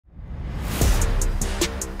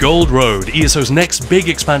Gold Road, ESO's next big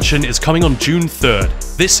expansion, is coming on June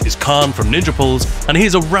 3rd. This is Khan from Ninja Pulls, and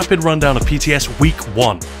here's a rapid rundown of PTS Week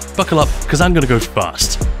 1. Buckle up, because I'm gonna go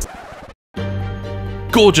fast.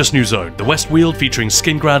 Gorgeous new zone, the West Weald featuring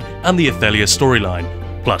Skingrad and the Athelia storyline.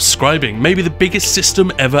 Plus Scribing, maybe the biggest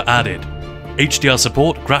system ever added. HDR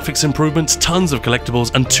support, graphics improvements, tons of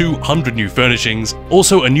collectibles, and 200 new furnishings.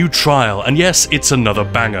 Also a new trial, and yes, it's another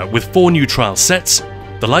banger, with 4 new trial sets.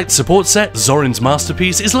 The light support set, Zorin's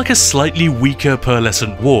Masterpiece, is like a slightly weaker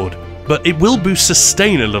pearlescent ward, but it will boost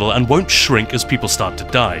sustain a little and won't shrink as people start to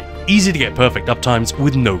die. Easy to get perfect uptimes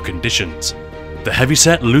with no conditions. The heavy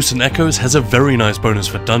set, Lucent Echoes, has a very nice bonus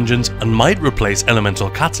for dungeons and might replace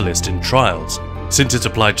Elemental Catalyst in trials, since it's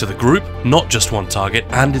applied to the group, not just one target,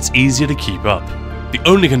 and it's easier to keep up. The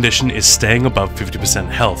only condition is staying above 50%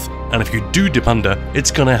 health, and if you do dip under,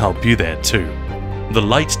 it's gonna help you there too. The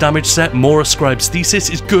light damage set, Mora Scribe's Thesis,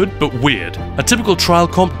 is good but weird. A typical trial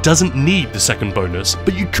comp doesn't need the second bonus,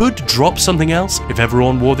 but you could drop something else if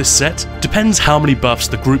everyone wore this set. Depends how many buffs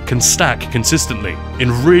the group can stack consistently.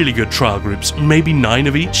 In really good trial groups, maybe 9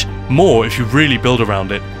 of each, more if you really build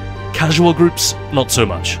around it. Casual groups, not so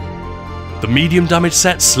much. The medium damage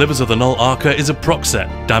set, Slivers of the Null Arca, is a proc set.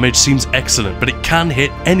 Damage seems excellent, but it can hit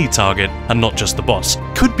any target and not just the boss.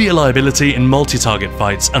 Could be a liability in multi-target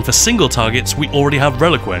fights, and for single targets we already have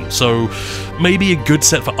Reliquent, so maybe a good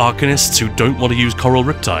set for Arcanists who don't want to use Coral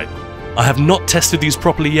Riptide. I have not tested these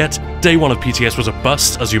properly yet. Day 1 of PTS was a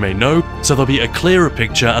bust, as you may know, so there'll be a clearer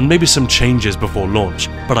picture and maybe some changes before launch,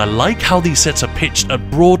 but I like how these sets are pitched at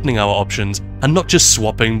broadening our options and not just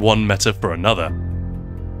swapping one meta for another.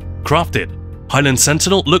 Crafted. Highland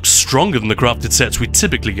Sentinel looks stronger than the crafted sets we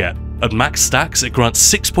typically get. At max stacks, it grants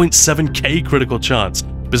 6.7k critical chance.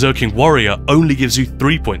 Berserking Warrior only gives you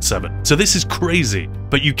 3.7, so this is crazy,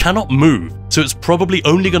 but you cannot move, so it's probably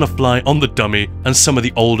only gonna fly on the dummy and some of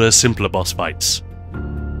the older, simpler boss fights.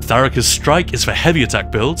 Tharaka's Strike is for heavy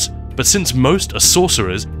attack builds, but since most are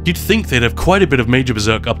sorcerers, you'd think they'd have quite a bit of major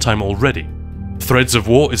berserk uptime already. Threads of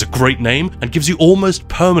War is a great name and gives you almost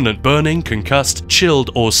permanent burning, concussed, chilled,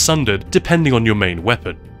 or sundered depending on your main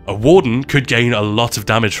weapon. A Warden could gain a lot of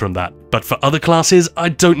damage from that, but for other classes, I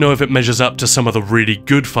don't know if it measures up to some of the really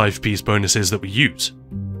good 5-piece bonuses that we use.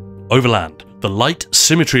 Overland. The light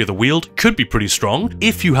Symmetry of the Weald could be pretty strong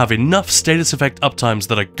if you have enough status effect uptimes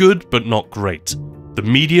that are good but not great. The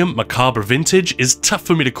medium Macabre Vintage is tough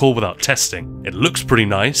for me to call without testing. It looks pretty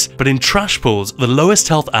nice, but in trash pulls, the lowest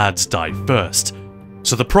health adds die first.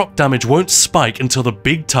 So the proc damage won't spike until the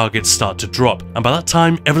big targets start to drop, and by that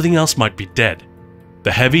time everything else might be dead.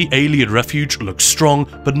 The heavy Alien Refuge looks strong,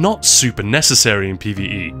 but not super necessary in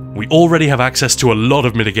PvE. We already have access to a lot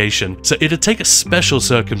of mitigation, so it'd take a special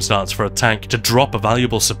circumstance for a tank to drop a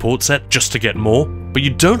valuable support set just to get more, but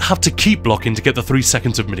you don't have to keep blocking to get the 3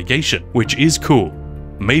 seconds of mitigation, which is cool.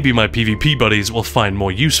 Maybe my PvP buddies will find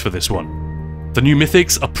more use for this one. The new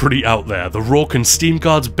mythics are pretty out there. The Rorke and Steam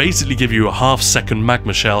Guards basically give you a half-second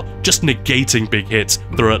magma shell, just negating big hits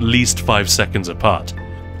that are at least 5 seconds apart.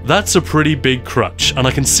 That's a pretty big crutch, and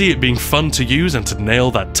I can see it being fun to use and to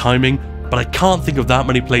nail that timing, but I can't think of that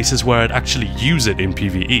many places where I'd actually use it in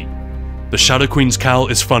PvE. The Shadow Queen's Cowl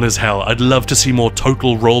is fun as hell. I'd love to see more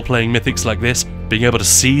total role-playing mythics like this. Being able to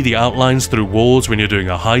see the outlines through walls when you're doing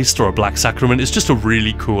a heist or a Black Sacrament is just a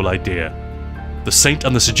really cool idea. The Saint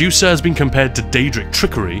and the Seducer has been compared to Daedric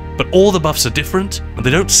Trickery, but all the buffs are different, and they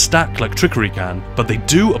don't stack like Trickery can, but they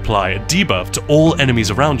do apply a debuff to all enemies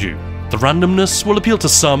around you. The randomness will appeal to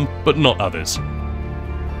some, but not others.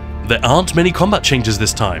 There aren't many combat changes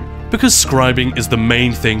this time, because Scribing is the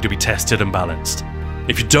main thing to be tested and balanced.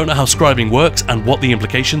 If you don't know how Scribing works and what the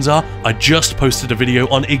implications are, I just posted a video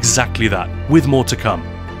on exactly that, with more to come.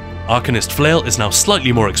 Arcanist Flail is now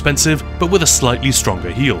slightly more expensive, but with a slightly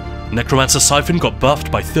stronger heal. Necromancer Siphon got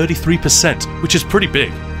buffed by 33%, which is pretty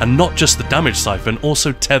big, and not just the damage siphon,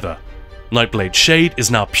 also Tether. Nightblade Shade is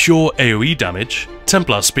now pure AoE damage,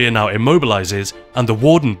 Templar Spear now immobilizes, and the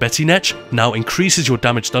Warden Betty Netch now increases your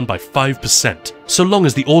damage done by 5%, so long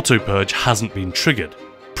as the auto purge hasn't been triggered.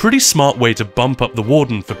 Pretty smart way to bump up the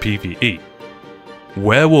Warden for PvE.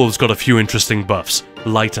 Werewolves got a few interesting buffs.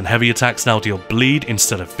 Light and heavy attacks now deal bleed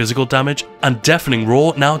instead of physical damage, and Deafening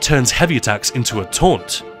Roar now turns heavy attacks into a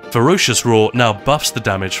taunt. Ferocious Roar now buffs the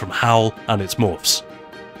damage from Howl and its morphs.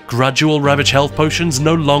 Gradual Ravage health potions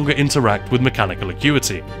no longer interact with mechanical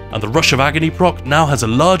acuity, and the Rush of Agony proc now has a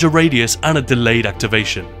larger radius and a delayed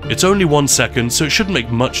activation. It's only 1 second, so it shouldn't make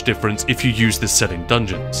much difference if you use this set in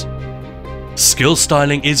dungeons. Skill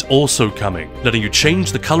styling is also coming, letting you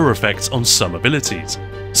change the color effects on some abilities.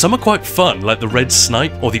 Some are quite fun, like the red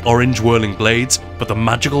snipe or the orange whirling blades, but the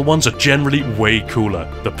magical ones are generally way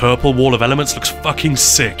cooler. The purple wall of elements looks fucking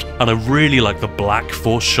sick, and I really like the black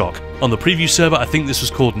force shock. On the preview server, I think this was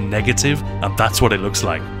called Negative, and that's what it looks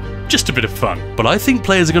like. Just a bit of fun, but I think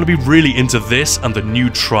players are going to be really into this and the new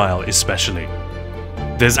trial especially.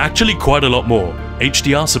 There's actually quite a lot more.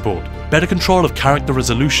 HDR support, better control of character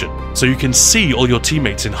resolution, so you can see all your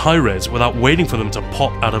teammates in high res without waiting for them to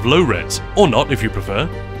pop out of low res, or not if you prefer.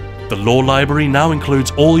 The lore library now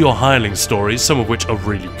includes all your hireling stories, some of which are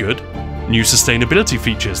really good. New sustainability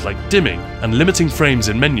features like dimming and limiting frames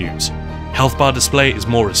in menus. Health bar display is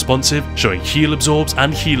more responsive, showing heal absorbs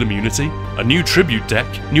and heal immunity, a new tribute deck,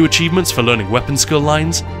 new achievements for learning weapon skill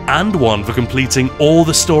lines, and one for completing all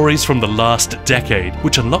the stories from the last decade,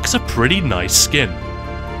 which unlocks a pretty nice skin.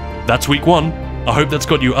 That's week 1. I hope that's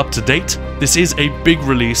got you up to date. This is a big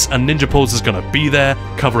release and Ninja Pulse is going to be there,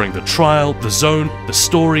 covering the trial, the zone, the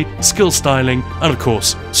story, skill styling, and of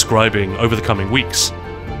course, scribing over the coming weeks.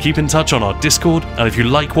 Keep in touch on our Discord, and if you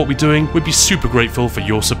like what we're doing, we'd be super grateful for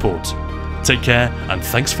your support. Take care, and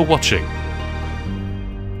thanks for watching.